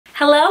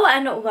Hello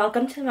and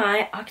welcome to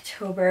my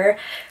October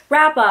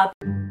wrap up.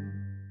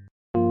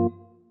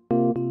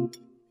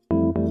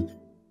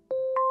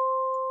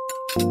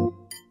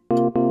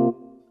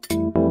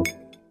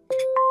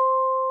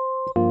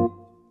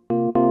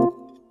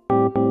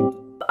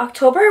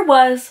 October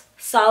was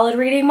solid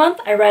reading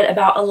month. I read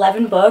about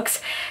 11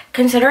 books.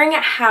 Considering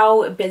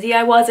how busy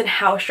I was and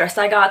how stressed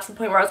I got to the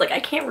point where I was like,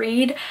 I can't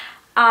read,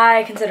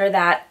 I consider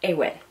that a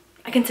win.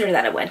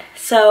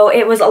 So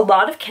it was a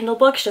lot of Kindle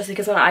books just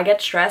because when I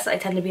get stressed, I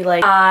tend to be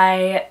like,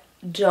 I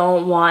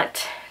don't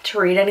want to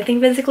read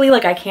anything physically.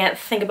 Like I can't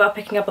think about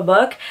picking up a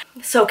book.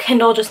 So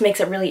Kindle just makes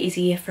it really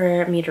easy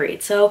for me to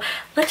read. So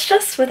let's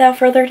just, without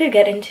further ado,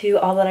 get into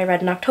all that I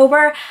read in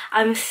October.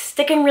 I'm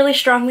sticking really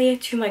strongly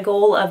to my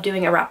goal of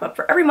doing a wrap up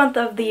for every month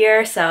of the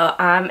year, so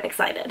I'm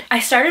excited. I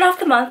started off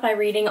the month by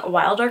reading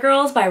Wilder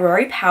Girls by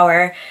Rory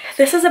Power.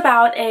 This is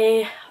about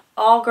a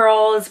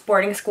all-girls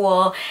boarding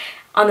school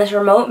on this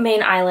remote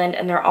Maine island,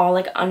 and they're all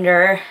like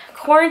under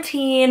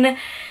quarantine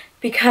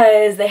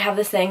because they have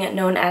this thing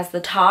known as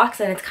the tox,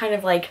 and it's kind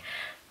of like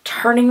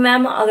turning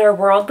them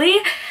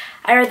otherworldly.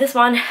 I read this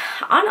one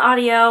on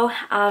audio.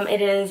 It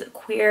is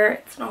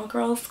queer. It's an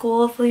all-girls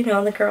school, so you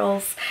know the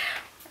girls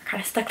are kind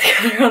of stuck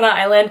together on the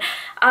island.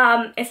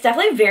 It's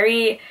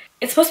definitely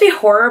it's supposed to be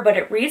horror, but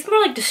it reads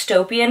more like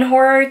dystopian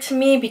horror to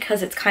me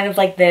because it's kind of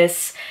like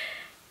this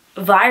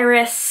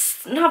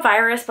not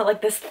virus, but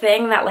like this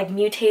thing that like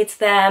mutates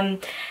them,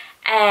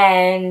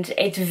 and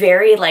it's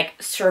very like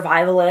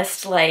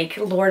survivalist, like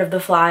Lord of the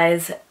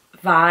Flies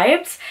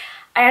vibes.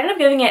 I ended up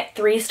giving it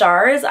 3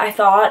 stars. I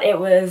thought it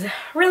was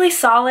really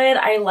solid.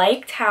 I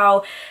liked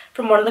how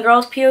from one of the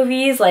girls'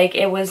 POVs, like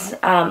it was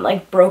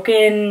like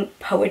broken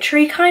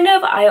poetry kind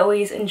of. I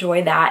always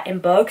enjoy that in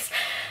books.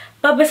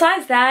 But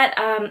besides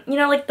that, you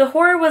know, like the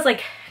horror was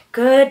like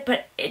good,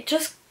 but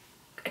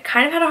I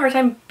kind of had a hard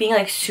time being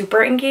like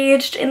super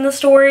engaged in the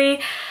story.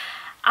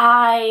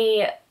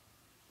 I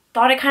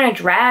thought it kind of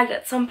dragged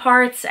at some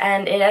parts,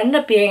 and it ended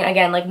up being,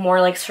 again, like more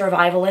like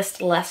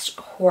survivalist, less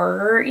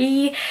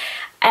horror-y.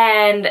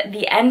 And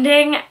the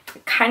ending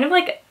kind of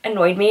like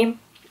annoyed me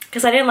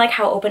because I didn't like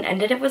how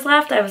open-ended it was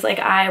left. I was like,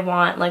 I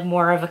want like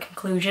more of a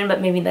conclusion,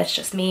 but maybe that's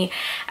just me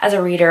as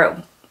a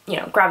reader, you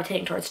know,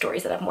 gravitating towards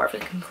stories that have more of a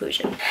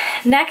conclusion.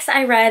 Next,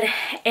 I read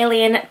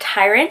Alien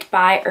Tyrant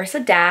by Ursa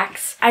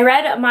Dax. I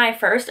read my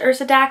first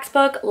Ursa Dax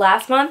book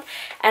last month,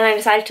 and I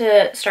decided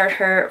to start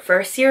her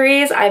first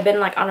series. I've been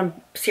like on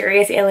a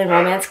serious alien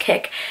romance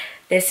kick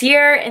this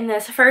year. In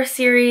this first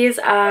series,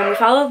 we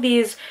follow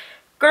these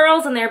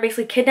girls, and they're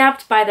basically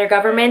kidnapped by their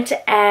government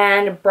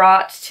and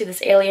brought to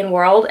this alien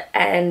world,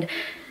 and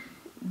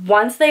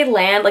once they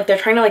land, like they're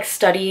trying to like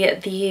study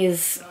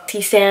these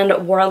sea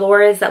sand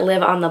warlords that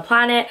live on the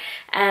planet,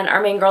 and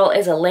our main girl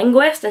is a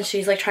linguist and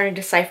she's like trying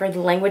to decipher the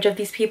language of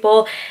these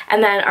people.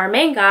 And then our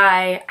main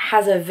guy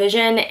has a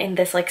vision in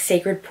this like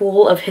sacred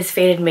pool of his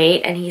fated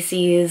mate, and he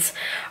sees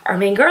our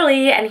main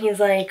girlie and he's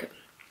like,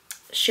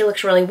 she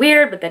looks really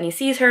weird, but then he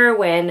sees her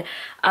when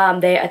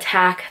they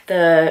attack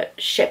the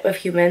ship of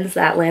humans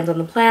that lands on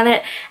the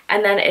planet,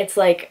 and then it's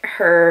like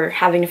her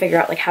having to figure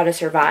out like how to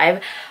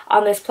survive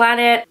on this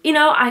planet. You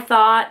know, I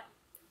thought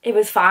it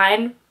was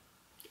fine.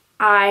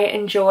 I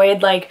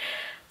enjoyed like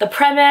the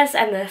premise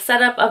and the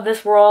setup of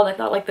this world. I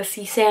thought like the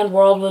sea sand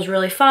world was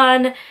really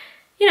fun.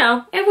 You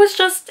know, it was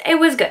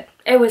good.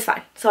 It was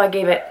fine. So I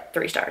gave it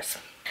 3 stars.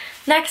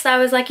 Next, I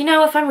was like, you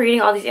know, if I'm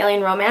reading all these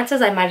alien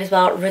romances, I might as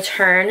well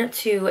return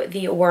to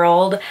the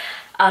world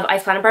of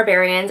Ice Planet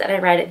Barbarians, and I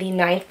read the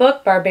 9th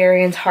book,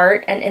 Barbarian's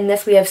Heart, and in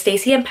this we have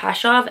Stacy and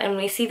Pashov, and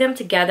we see them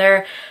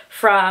together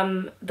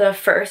from the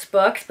first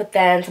books, but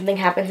then something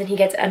happens and he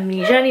gets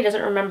amnesia and he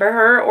doesn't remember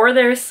her or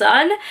their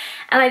son,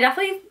 and I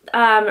definitely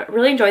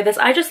really enjoyed this.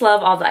 I just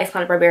love all the Ice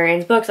Planet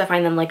Barbarians books. I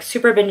find them like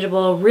super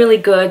bingeable, really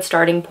good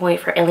starting point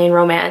for alien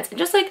romance, and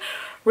just like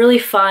really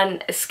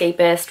fun,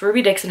 escapist.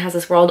 Ruby Dixon has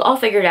this world all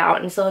figured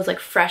out, and so it's like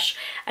fresh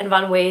and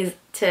fun ways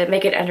to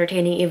make it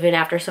entertaining even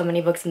after so many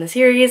books in the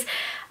series.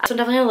 So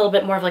definitely a little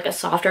bit more of like a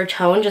softer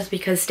tone, just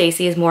because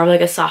Stacy is more of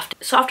like a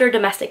softer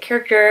domestic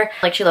character.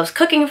 Like she loves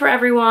cooking for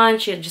everyone.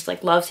 She just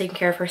like loves taking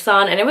care of her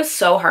son, and it was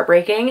so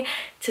heartbreaking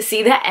to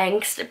see the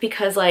angst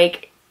because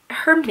like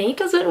her mate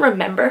doesn't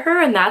remember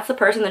her, and that's the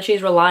person that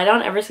she's relied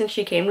on ever since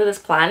she came to this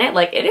planet.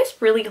 Like it is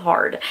really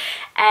hard,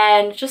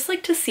 and just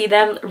like to see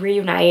them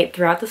reunite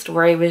throughout the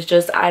story was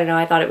just, I don't know,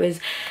 I thought it was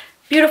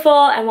beautiful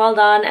and well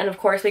done. And of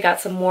course we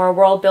got some more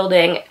world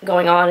building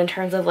going on in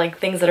terms of like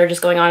things that are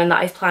just going on in the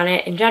ice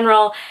planet in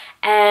general,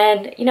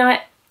 and you know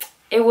what,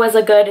 it was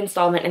a good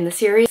installment in the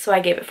series, so I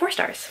gave it 4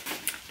 stars.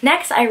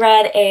 Next, I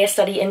read A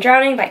Study in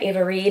Drowning by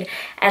Ava Reed,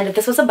 and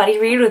this was a buddy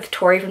read with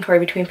Tori from Tori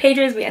Between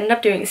Pages. We ended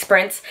up doing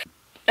sprints,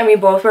 and we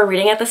both were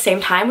reading at the same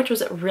time, which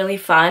was really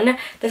fun.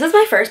 This is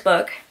my first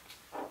book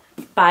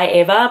by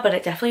Ava, but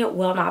it definitely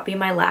will not be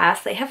my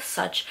last. They have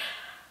such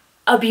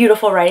a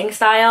beautiful writing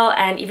style,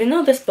 and even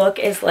though this book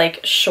is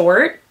like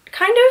short,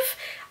 kind of,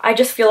 I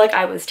just feel like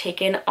I was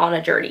taken on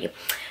a journey.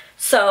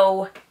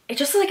 So it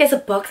just like is a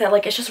book that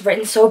like it's just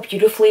written so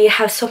beautifully,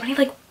 has so many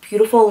like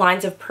beautiful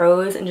lines of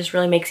prose and just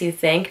really makes you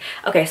think.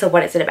 Okay, so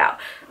what is it about?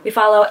 We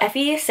follow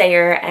Effie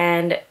Sayer,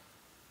 and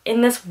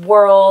in this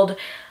world,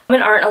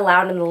 women aren't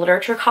allowed in the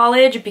literature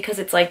college because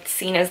it's like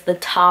seen as the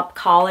top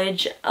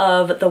college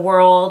of the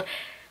world,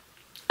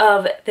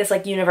 of this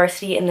like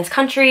university in this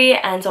country,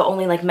 and so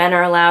only like men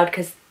are allowed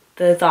because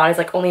the thought is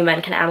like only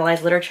men can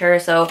analyze literature.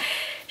 So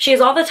she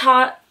has all the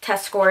top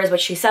test scores,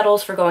 but she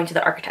settles for going to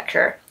the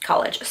architecture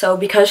college. So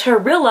because her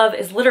real love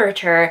is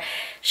literature,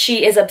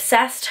 she is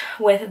obsessed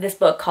with this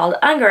book called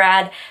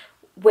Unported,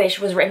 which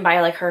was written by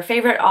like her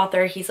favorite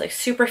author. He's like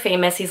super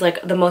famous. He's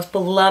like the most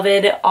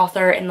beloved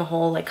author in the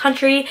whole like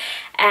country,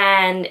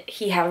 and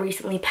he had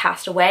recently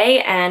passed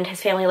away, and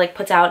his family like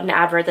puts out an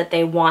advert that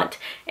they want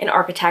an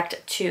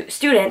architect to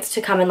students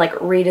to come and like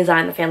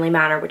redesign the family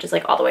manor, which is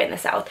like all the way in the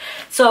south.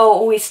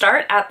 So we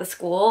start at the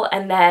school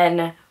and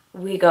then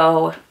we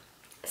go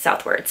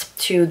southwards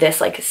to this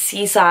like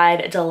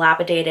seaside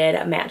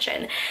dilapidated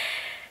mansion.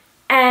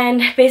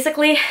 And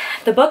basically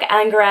the book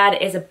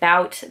Unported is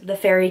about the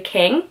fairy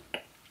king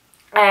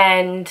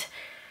and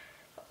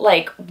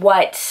like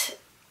what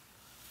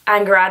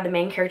Unported, the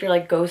main character,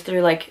 like goes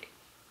through like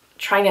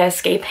trying to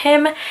escape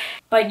him,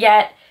 but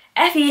yet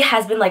Effie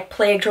has been like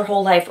plagued her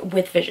whole life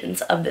with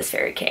visions of this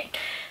fairy king.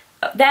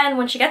 Then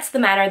when she gets to the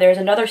manor, there's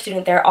another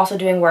student there also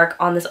doing work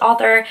on this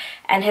author,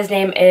 and his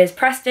name is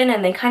Preston,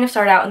 and they kind of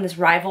start out in this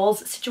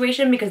rivals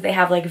situation because they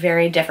have like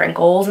very different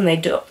goals and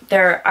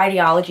their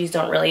ideologies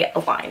don't really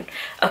align.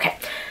 Okay,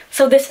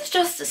 so this is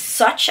just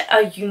such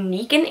a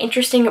unique and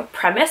interesting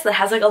premise that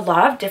has like a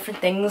lot of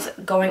different things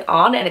going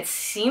on, and it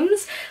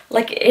seems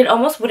like it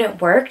almost wouldn't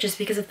work just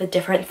because of the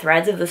different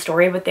threads of the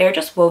story, but they're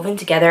just woven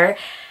together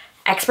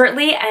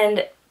expertly.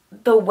 And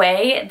the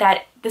way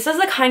that this is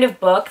the kind of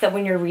book that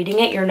when you're reading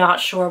it, you're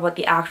not sure what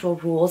the actual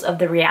rules of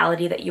the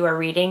reality that you are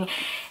reading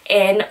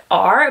in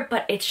are,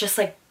 but it's just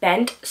like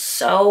bent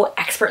so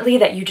expertly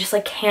that you just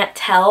like can't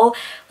tell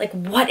like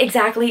what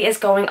exactly is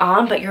going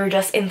on, but you're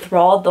just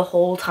enthralled the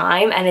whole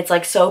time. And it's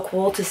like so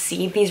cool to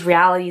see these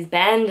realities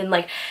bend and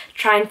like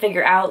try and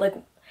figure out like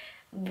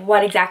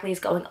what exactly is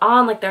going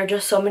on. Like there are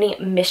just so many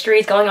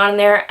mysteries going on in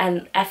there,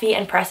 and Effie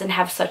and Preston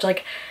have such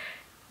like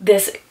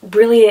this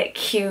really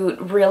cute,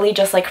 really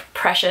just like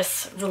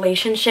precious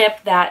relationship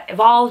that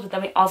evolves. But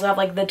then we also have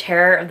like the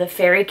terror of the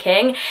fairy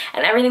king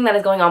and everything that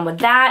is going on with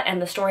that,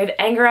 and the story of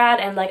Unported.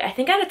 And like I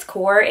think at its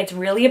core it's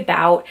really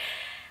about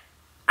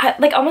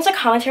like almost a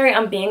commentary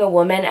on being a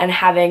woman and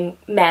having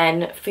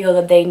men feel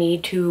that they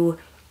need to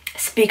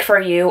speak for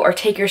you or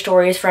take your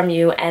stories from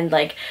you, and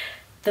like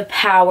the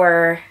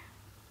power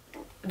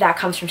that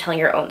comes from telling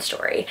your own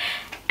story.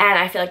 And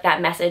I feel like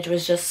that message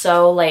was just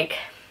so like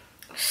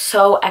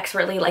so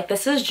expertly, like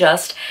this is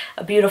just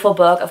a beautiful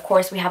book. Of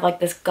course we have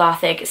like this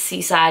gothic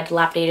seaside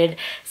dilapidated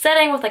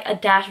setting with like a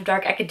dash of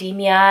dark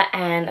academia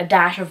and a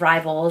dash of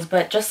rivals,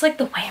 but just like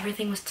the way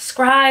everything was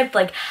described,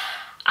 like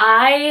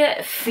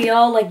I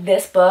feel like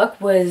this book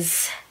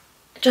was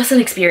just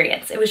an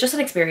experience. It was just an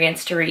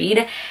experience to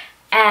read,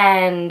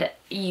 and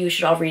you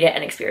should all read it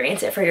and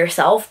experience it for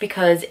yourself,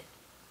 because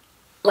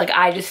like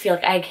I just feel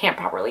like I can't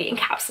properly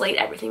encapsulate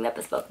everything that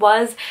this book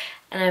was.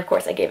 And of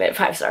course I gave it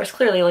 5 stars.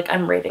 Clearly like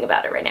I'm raving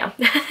about it right now.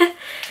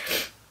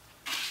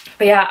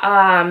 But yeah,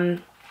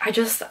 I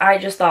just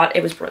thought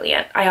it was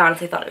brilliant. I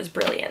honestly thought it was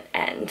brilliant,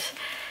 and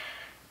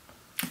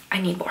I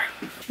need more.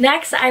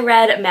 Next I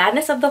read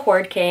Madness of the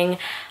Horde King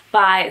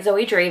by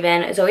Zoe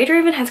Draven. Zoe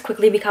Draven has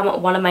quickly become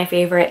one of my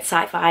favorite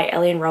sci-fi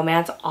alien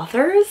romance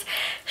authors.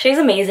 She's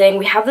amazing.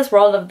 We have this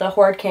world of the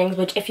Horde Kings,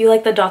 which if you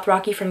like the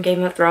Dothraki from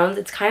Game of Thrones,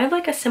 it's kind of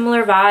like a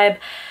similar vibe.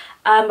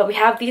 But we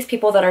have these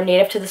people that are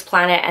native to this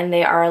planet, and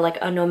they are like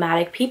a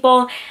nomadic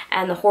people,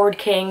 and the Horde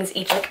Kings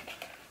each like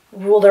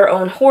rule their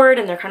own horde,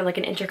 and they're kind of like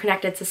an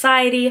interconnected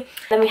society.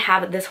 Then we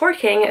have this Horde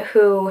King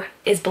who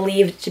is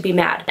believed to be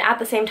mad. At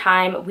the same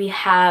time, we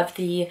have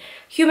the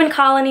human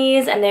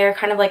colonies, and they're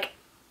kind of like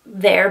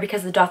there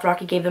because the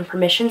Dothraki gave them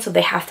permission, so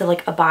they have to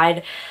like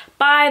abide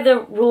by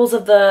the rules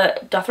of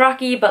the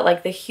Dothraki, but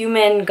like the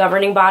human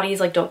governing bodies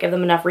like don't give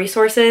them enough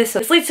resources. So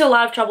this leads to a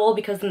lot of trouble,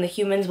 because then the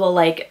humans will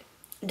like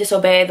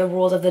disobey the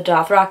rules of the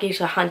Dothraki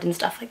to hunt and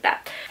stuff like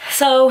that.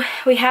 So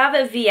we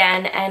have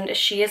Vienne, and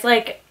she is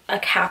like a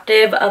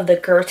captive of the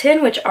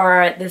Gurton, which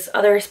are this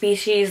other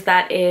species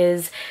that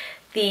is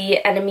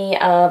the enemy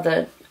of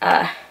the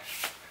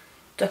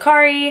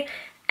Dakari,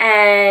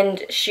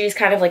 and she's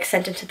kind of like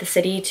sent into the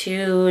city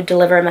to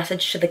deliver a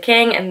message to the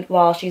king. And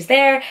while she's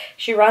there,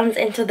 she runs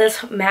into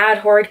this mad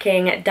Horde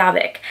King,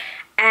 Davik,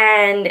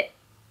 and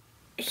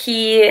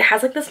he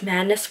has like this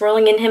madness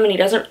swirling in him,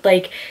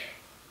 and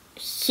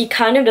he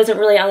kind of doesn't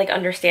really like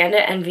understand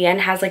it, and Vienne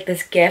has like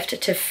this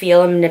gift to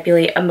feel and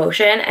manipulate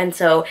emotion, and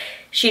so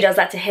she does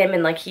that to him,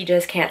 and like he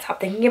just can't stop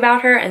thinking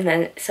about her. And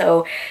then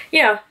so,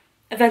 you know,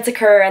 events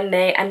occur, and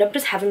they end up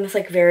just having this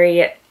like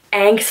very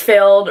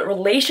angst-filled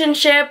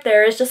relationship.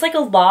 There is just like a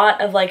lot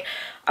of like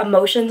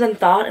emotions and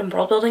thought and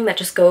world building that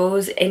just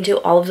goes into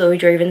all of Zoe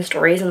Draven's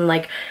stories, and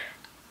like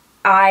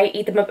I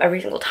eat them up every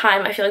single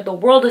time. I feel like the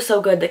world is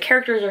so good, the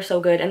characters are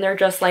so good, and they're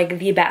just like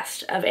the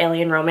best of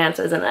alien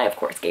romances, and I of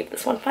course gave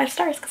this one 5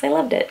 stars because I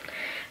loved it.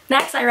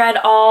 Next, I read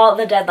All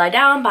the Dead Lie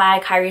Down by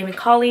Kyrie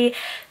McCauley.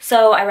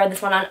 So I read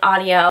this one on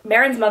audio.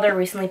 Marin's mother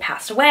recently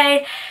passed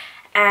away,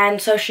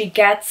 and so she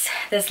gets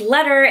this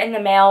letter in the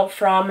mail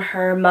from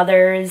her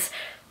mother's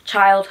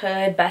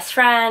childhood best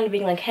friend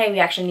being like, hey, we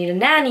actually need a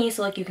nanny,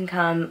 so like you can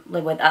come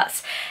live with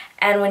us.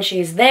 And when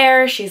she's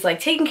there, she's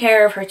like taking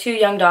care of her 2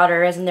 young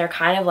daughters, and they're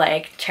kind of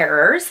like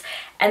terrors.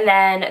 And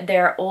then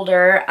their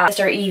older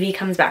sister Evie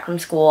comes back from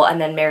school, and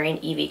then Mary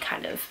and Evie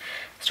kind of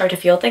start to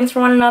feel things for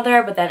one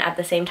another, but then at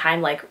the same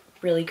time like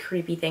really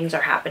creepy things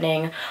are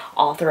happening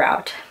all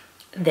throughout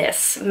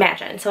this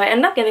mansion. So I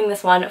ended up giving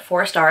this one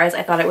 4 stars.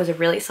 I thought it was a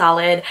really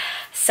solid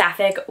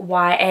sapphic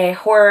YA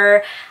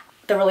horror.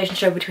 The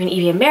relationship between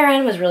Evie and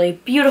Marin was really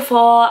beautiful.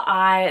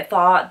 I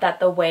thought that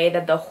the way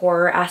that the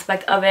horror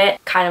aspect of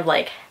it kind of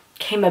like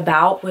came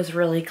about was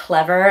really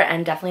clever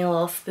and definitely a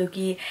little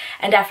spooky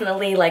and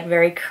definitely like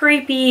very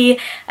creepy.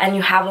 And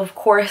you have of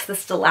course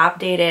this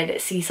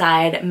dilapidated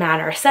seaside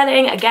manor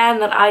setting again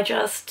that I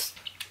just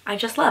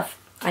love.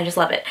 I just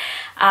love it.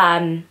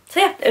 So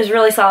yeah, it was a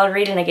really solid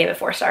read and I gave it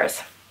 4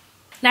 stars.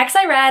 Next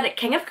I read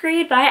King of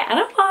Greed by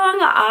Anna Wong.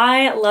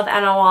 I love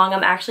Anna Wong.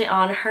 I'm actually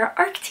on her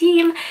ARC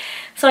team.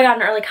 So I got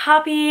an early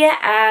copy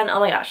and oh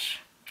my gosh,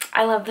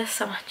 I love this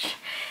so much.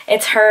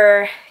 It's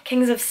her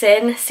Kings of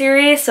Sin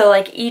series, so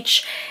like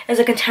each is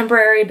a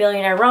contemporary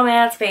billionaire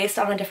romance based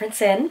on a different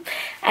sin.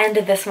 And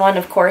this one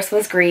of course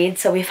was greed,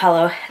 so we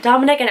follow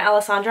Dominic and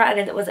Alessandra, and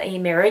it was a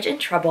marriage in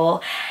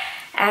trouble.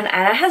 And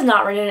Anna has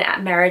not written a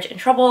marriage in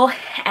trouble,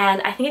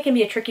 and I think it can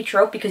be a tricky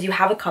trope because you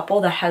have a couple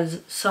that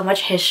has so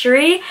much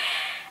history.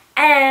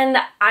 And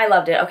I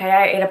loved it, okay?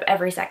 I ate up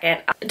every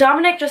second.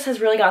 Dominic just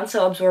has really gotten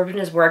so absorbed in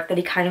his work that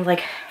he kind of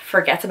like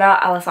forgets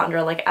about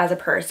Alessandra like as a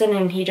person,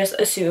 and he just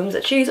assumes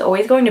that she's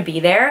always going to be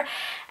there.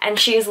 And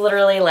she's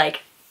literally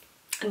like,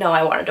 no,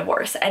 I want a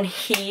divorce. And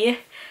he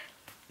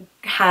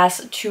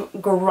has to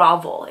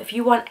grovel. If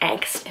you want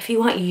angst, if you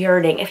want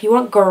yearning, if you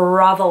want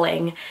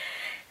groveling,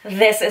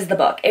 this is the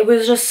book. It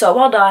was just so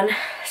well done,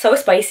 so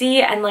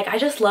spicy, and like I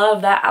just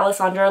love that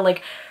Alessandra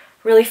like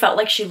really felt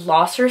like she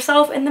lost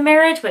herself in the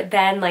marriage, but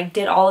then like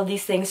did all of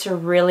these things to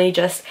really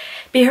just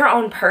be her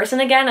own person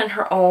again and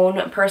her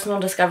own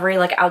personal discovery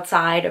like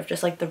outside of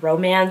just like the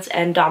romance.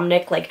 And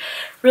Dominic like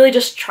really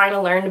just trying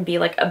to learn to be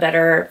like a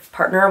better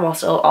partner while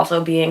still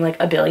also being like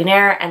a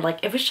billionaire. And like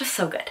it was just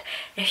so good.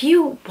 If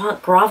you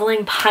want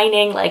groveling,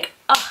 pining, like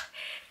oh,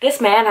 this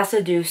man has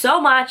to do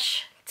so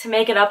much to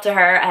make it up to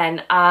her,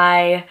 and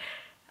I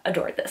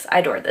adored this. I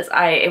adored this.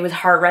 It was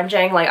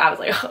heart-wrenching, like I was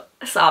like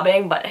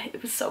sobbing, but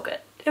it was so good.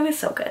 It was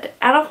so good.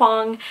 Anna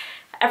Wong,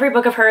 every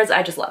book of hers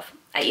I just love.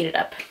 I eat it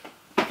up.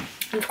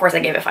 And of course I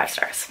gave it 5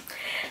 stars.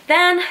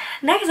 Then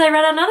next I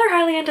read another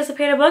highly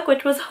anticipated book,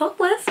 which was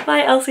Hopeless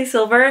by Elsie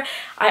Silver.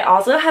 I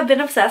also have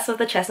been obsessed with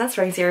the Chestnut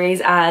Spring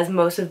series as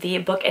most of the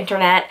book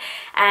internet,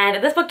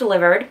 and this book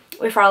delivered.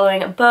 We're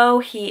following Beau.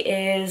 He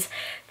is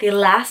the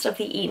last of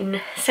the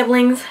Eaton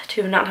siblings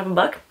to not have a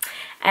book,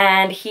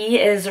 and he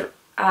is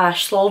a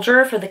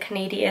soldier for the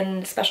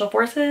Canadian Special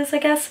Forces, I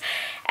guess,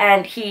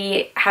 and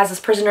he has this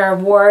prisoner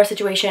of war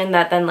situation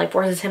that then like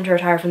forces him to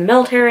retire from the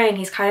military, and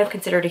he's kind of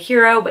considered a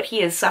hero, but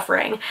he is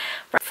suffering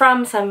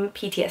from some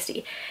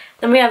PTSD.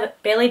 Then we have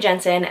Bailey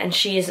Jensen, and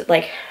she's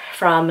like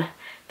from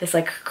this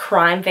like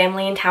crime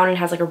family in town and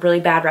has like a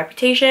really bad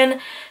reputation.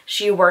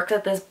 She works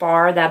at this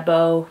bar that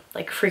Beau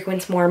like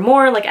frequents more and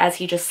more, like as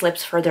he just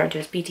slips further into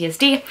his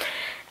PTSD.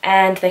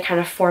 And they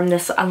kind of form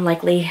this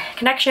unlikely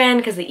connection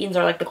because the Eatons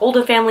are like the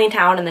golden family in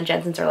town, and the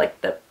Jensens are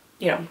like the,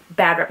 you know,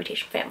 bad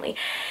reputation family.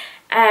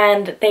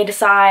 And they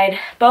decide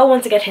Beau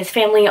wants to get his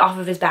family off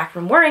of his back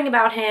from worrying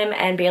about him,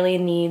 and Bailey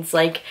needs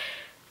like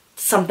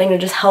something to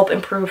just help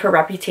improve her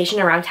reputation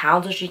around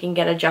town so she can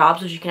get a job,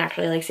 so she can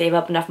actually like save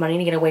up enough money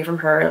to get away from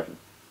her,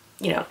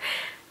 you know,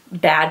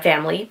 bad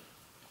family.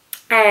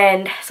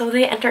 And so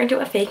they enter into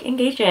a fake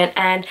engagement,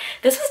 and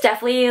this was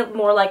definitely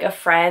more like a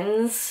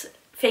Friends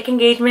fake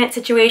engagement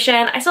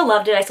situation. I still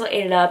loved it. I still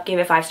ate it up, gave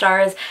it 5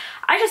 stars.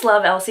 I just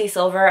love Elsie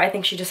Silver. I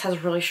think she just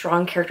has really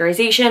strong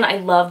characterization. I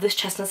love this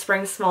Chestnut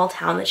Springs small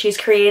town that she's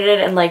created,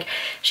 and like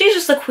she's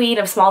just the queen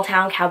of small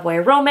town cowboy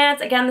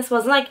romance. Again, this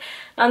wasn't like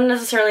not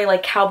necessarily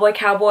like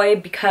cowboy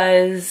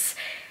because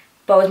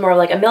Beau is more of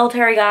like a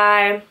military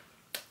guy,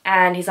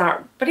 and he's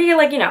not, but he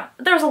like, you know,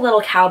 there's a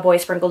little cowboy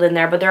sprinkled in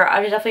there, but there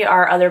definitely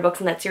are other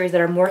books in that series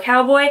that are more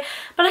cowboy,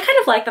 but I kind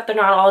of like that they're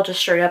not all just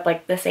straight up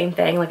like the same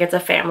thing, like it's a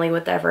family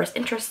with diverse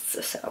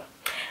interests. So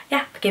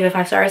yeah, gave it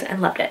 5 stars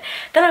and loved it.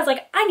 Then I was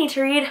like, I need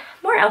to read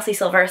more Elsie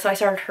Silver, so I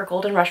started her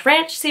Golden Rush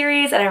Ranch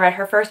series, and I read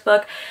her first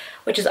book,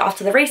 which is Off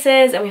to the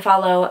Races, and we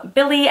follow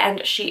Billy,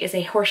 and she is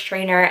a horse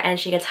trainer, and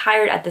she gets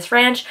hired at this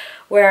ranch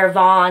where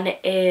Vaughn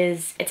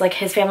is, it's like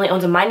his family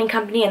owns a mining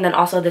company and then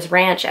also this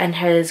ranch, and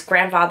his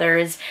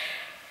grandfather's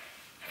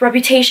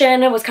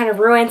reputation was kind of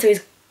ruined, so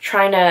he's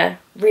trying to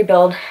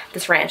rebuild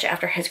this ranch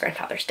after his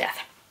grandfather's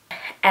death.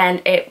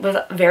 and it was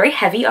very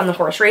heavy on the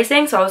horse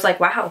racing. So I was like,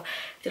 wow,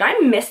 did I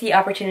miss the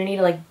opportunity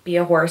to like be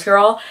a horse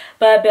girl?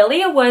 But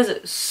Billy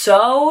was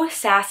so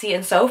sassy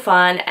and so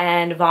fun,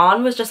 and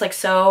Vaughn was just like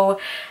so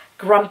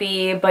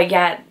grumpy, but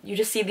yet you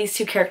just see these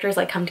two characters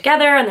like come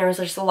together, and there was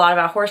just a lot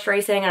about horse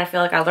racing, and I feel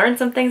like I learned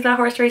some things about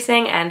horse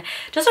racing, and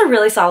just a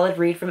really solid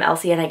read from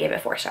Elsie, and I gave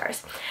it 4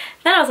 stars.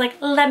 Then I was like,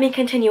 let me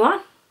continue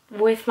on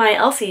with my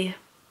Elsie,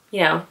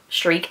 you know,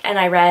 streak, and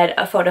I read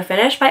A Photo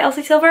Finish by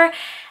Elsie Silver,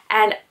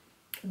 and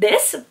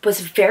this was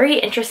very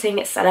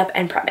interesting setup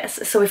and premise.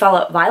 So we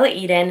follow Violet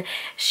Eden.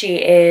 She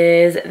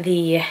is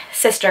the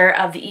sister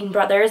of the Eden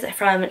brothers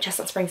from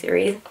Chestnut Spring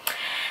series.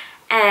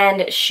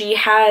 And she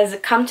has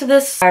come to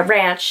this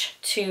ranch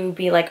to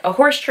be like a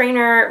horse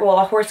trainer, well,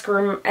 a horse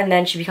groom, and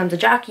then she becomes a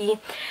jockey.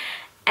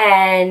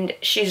 And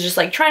she's just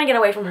like trying to get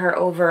away from her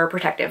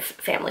overprotective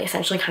family,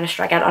 essentially kind of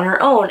strike out on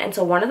her own. And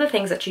so one of the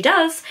things that she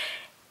does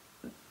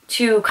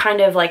to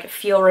kind of like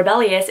feel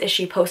rebellious is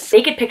she posts a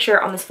naked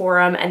picture on this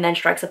forum and then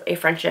strikes up a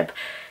friendship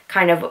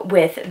kind of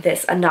with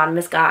this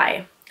anonymous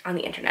guy on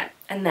the internet.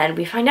 And then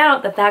we find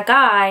out that that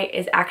guy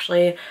is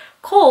actually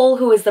Cole,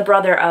 who is the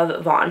brother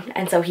of Vaughn,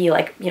 and so he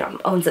like, you know,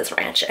 owns this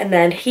ranch, and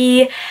then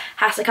he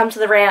has to come to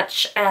the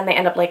ranch, and they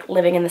end up like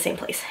living in the same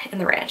place in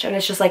the ranch, and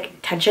it's just like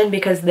tension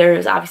because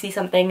there's obviously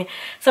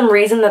some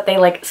reason that they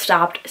like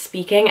stopped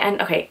speaking.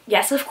 And okay,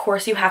 yes, of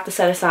course you have to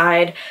set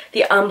aside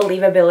the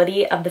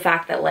unbelievability of the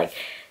fact that like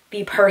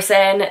the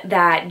person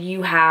that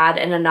you had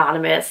an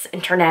anonymous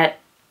internet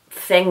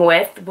thing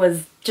with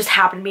was just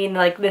happened to be in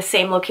like the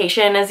same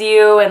location as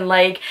you, and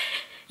like,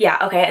 yeah,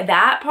 okay,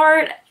 that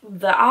part,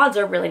 the odds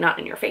are really not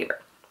in your favor.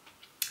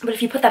 But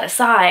if you put that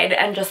aside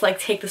and just like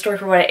take the story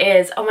for what it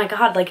is, oh my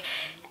god, like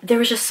there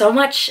was just so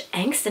much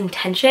angst and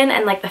tension,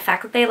 and like the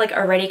fact that they like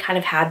already kind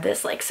of had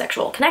this like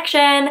sexual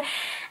connection,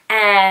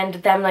 and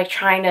them like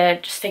trying to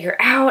just figure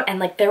out, and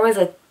like there was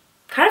a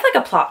kind of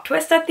like a plot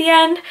twist at the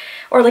end,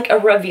 or like a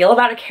reveal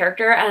about a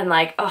character, and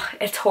like, oh,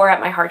 it tore at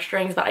my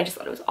heartstrings, but I just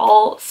thought it was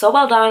all so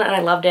well done, and I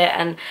loved it,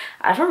 and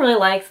I also really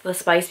liked the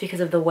spice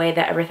because of the way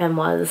that everything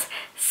was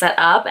set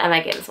up, and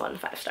I gave this one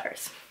 5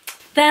 stars.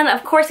 Then,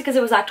 of course, because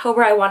it was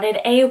October, I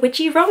wanted a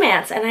witchy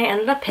romance, and I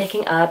ended up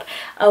picking up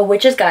A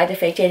Witch's Guide to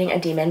Fake Dating a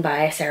Demon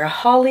by Sarah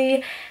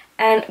Hawley.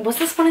 And was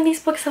this one of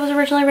these books that was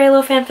originally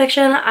Raylo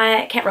fanfiction?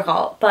 I can't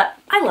recall, but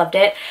I loved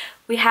it.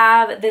 We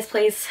have this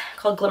place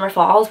called Glimmer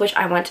Falls, which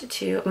I want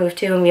to move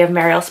to, and we have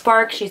Marielle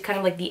Spark. She's kind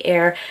of like the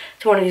heir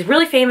to one of these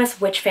really famous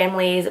witch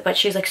families, but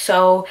she's like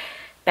so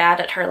bad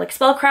at her like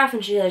spellcraft,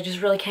 and she like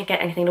just really can't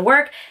get anything to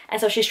work,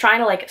 and so she's trying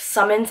to like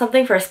summon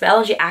something for a spell,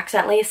 and she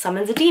accidentally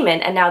summons a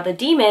demon, and now the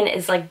demon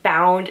is like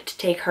bound to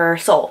take her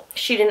soul.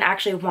 She didn't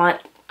actually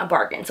want a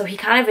bargain, so he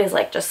kind of is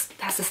like just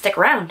has to stick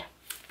around.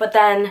 But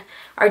then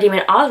our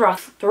demon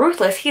Ozroth the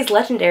Ruthless, he's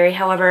legendary,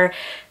 however,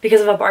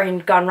 because of a bargain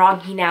gone wrong,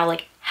 he now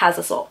like has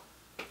a soul.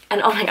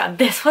 And oh my god,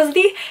 this was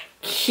the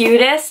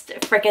cutest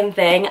freaking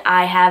thing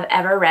I have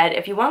ever read.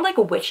 If you want like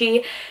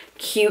witchy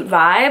cute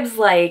vibes,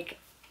 like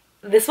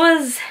this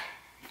was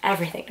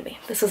everything to me.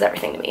 This was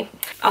everything to me.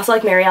 Also,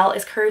 like, Marielle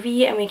is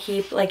curvy, and we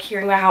keep like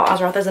hearing about how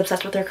Ozroth is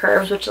obsessed with her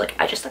curves, which like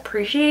I just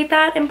appreciate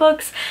that in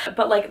books.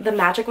 But like the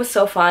magic was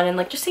so fun, and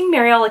like just seeing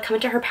Marielle like come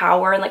into her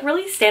power and like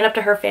really stand up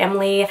to her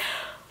family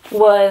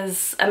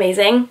was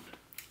amazing.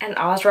 And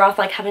Ozroth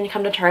like having to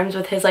come to terms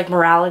with his like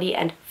morality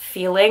and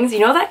feelings. You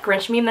know that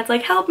Grinch meme that's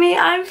like, help me,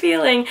 I'm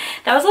feeling?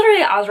 That was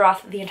literally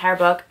Ozroth the entire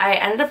book. I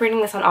ended up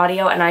reading this on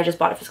audio, and I just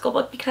bought a physical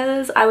book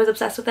because I was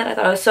obsessed with it. I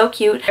thought it was so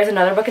cute. There's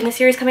another book in the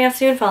series coming out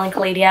soon, following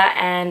Caladia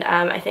and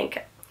I think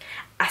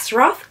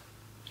Astaroth,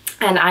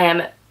 and I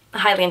am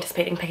highly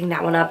anticipating picking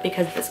that one up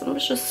because this one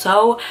was just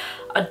so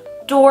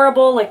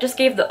adorable, like just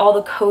gave all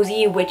the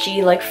cozy,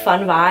 witchy, like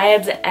fun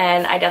vibes,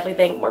 and I definitely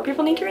think more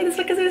people need to read this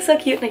book because it was so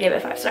cute, and I gave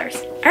it 5 stars.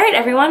 Alright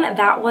everyone,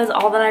 that was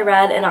all that I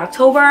read in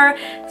October.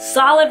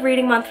 Solid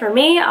reading month for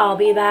me. I'll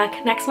be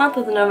back next month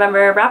with a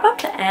November wrap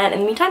up, and in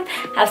the meantime,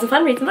 have some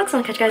fun, read some books,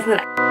 and I'll catch you guys in the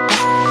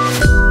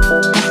next.